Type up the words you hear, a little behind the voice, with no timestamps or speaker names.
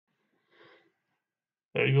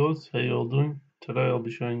Hey guys, how you all doing? Today I'll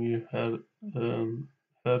be showing you how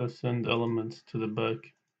to send elements to the back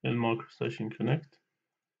in MicroStation Connect.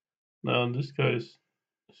 Now in this case,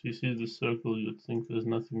 if you see this circle, you'd think there's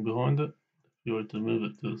nothing behind it. If you were to move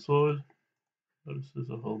it to the side, notice there's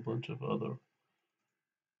a whole bunch of other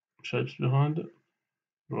shapes behind it,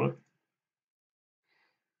 right?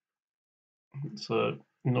 So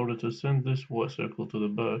in order to send this white circle to the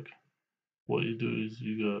back, what you do is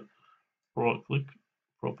you go right click,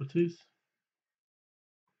 properties,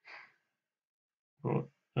 right,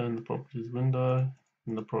 and the properties window,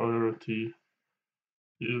 in the priority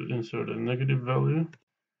you insert a negative value,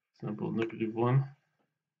 example -1,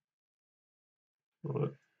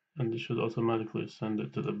 right, and this should automatically send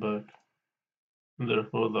it to the back, and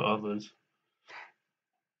therefore the others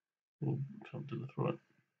will come to the front.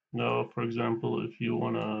 Now, for example, if you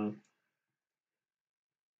want to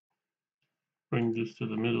bring this to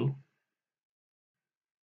the middle,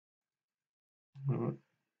 right,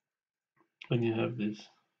 and you have this,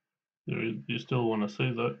 you still want to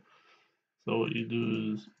see that. So what you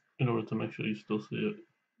do is, in order to make sure you still see it,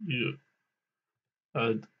 you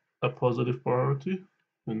add a positive priority,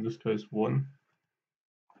 in this case 1,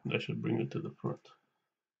 and that should bring it to the front.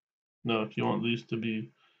 Now, if you want these to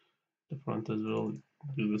be the front as well,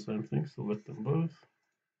 do the same thing, select them both,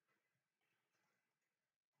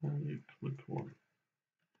 and you click 1,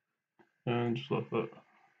 and just like that.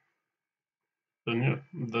 Then yeah,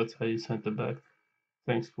 that's how you send it back.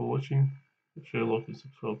 Thanks for watching. Share, like, and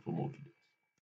subscribe for more videos.